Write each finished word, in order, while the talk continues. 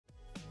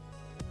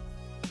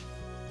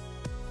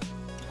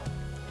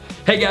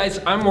Hey guys,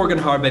 I'm Morgan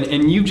Harbin,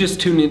 and you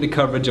just tuned in to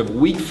coverage of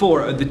Week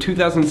 4 of the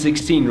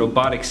 2016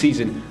 robotics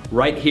season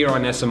right here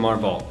on SMR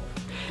Vault.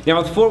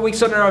 Now with 4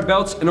 weeks under our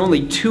belts and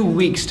only 2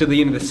 weeks to the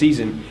end of the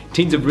season,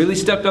 teams have really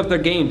stepped up their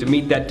game to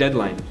meet that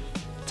deadline.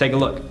 Take a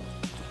look.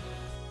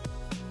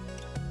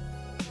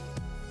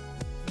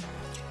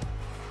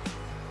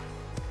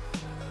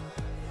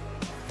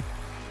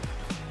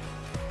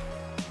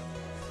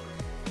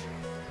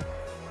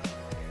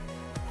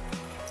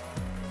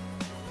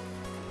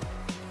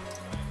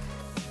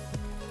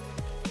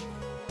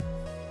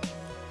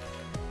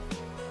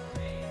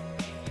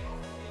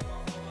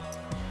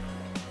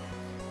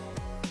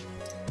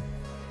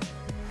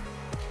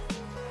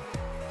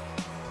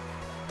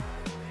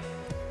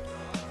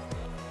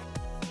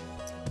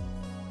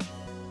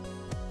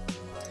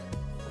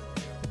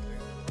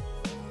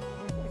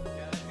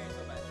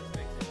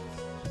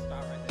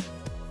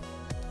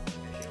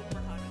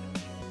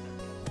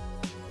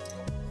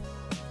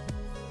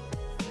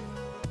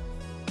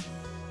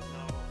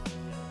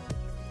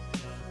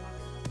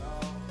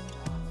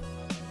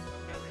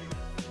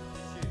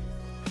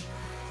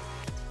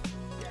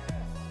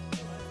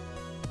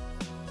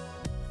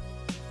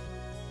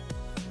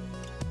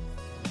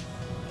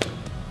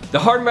 The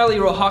Hardin Valley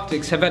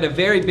Robotics have had a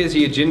very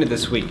busy agenda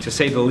this week, to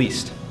say the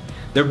least.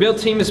 Their build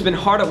team has been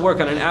hard at work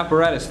on an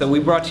apparatus that we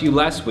brought to you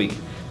last week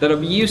that will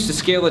be used to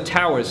scale the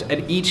towers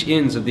at each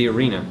ends of the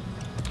arena.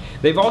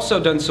 They've also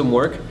done some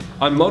work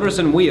on motors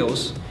and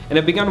wheels and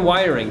have begun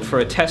wiring for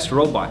a test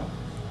robot.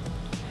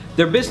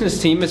 Their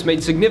business team has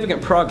made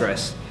significant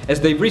progress as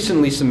they've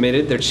recently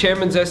submitted their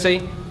chairman's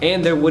essay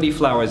and their Woody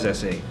Flowers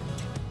essay.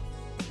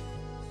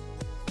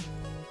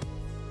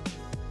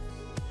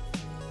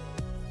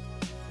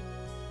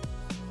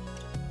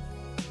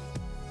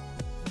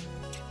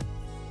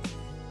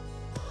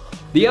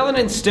 The Ellen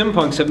and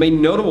Stimpunks have made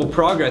notable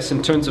progress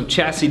in terms of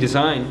chassis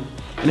design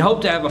and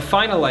hope to have a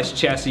finalized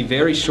chassis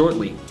very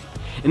shortly.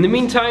 In the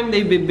meantime,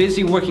 they've been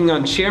busy working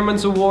on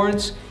Chairman's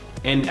Awards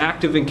and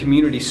active in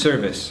community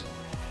service.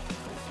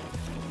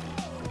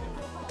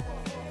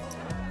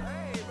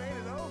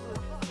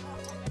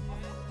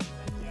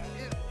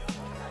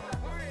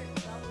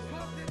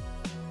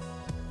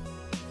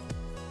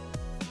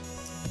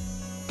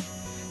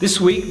 This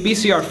week,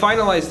 BCR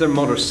finalized their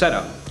motor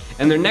setup,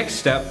 and their next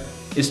step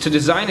is to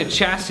design a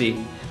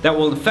chassis that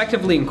will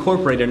effectively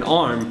incorporate an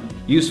arm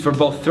used for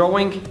both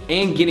throwing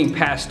and getting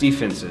past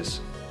defenses.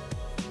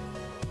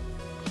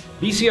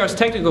 BCR's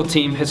technical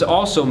team has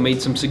also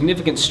made some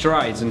significant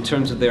strides in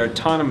terms of their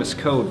autonomous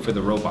code for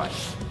the robot.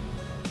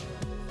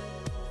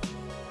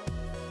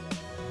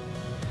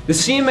 The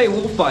CMA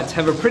Wolfbots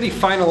have a pretty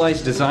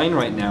finalized design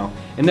right now,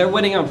 and they're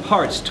waiting on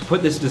parts to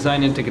put this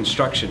design into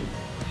construction.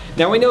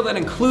 Now we know that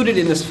included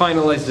in this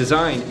finalized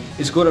design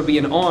is going to be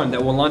an arm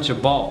that will launch a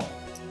ball.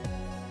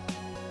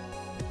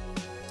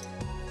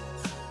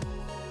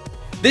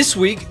 This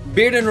week,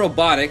 Bearden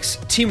Robotics,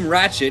 Team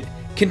Ratchet,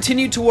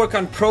 continued to work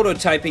on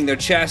prototyping their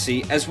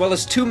chassis as well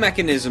as 2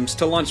 mechanisms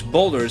to launch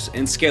boulders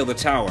and scale the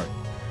tower.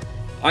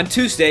 On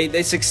Tuesday,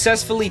 they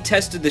successfully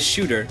tested the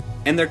shooter,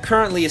 and they're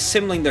currently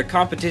assembling their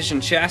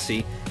competition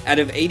chassis out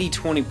of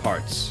 80/20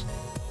 parts.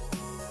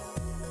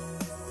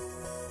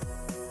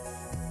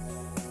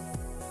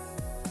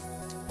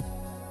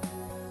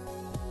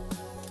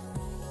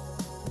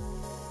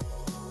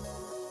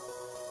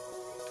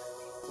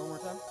 One more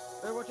time.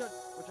 Hey, watch out.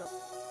 Watch out.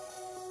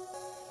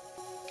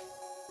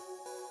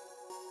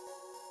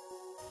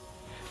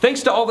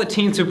 Thanks to all the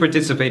teams who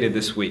participated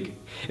this week.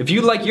 If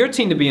you'd like your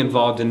team to be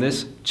involved in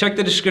this, check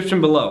the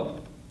description below.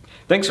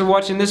 Thanks for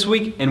watching this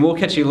week, and we'll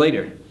catch you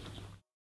later.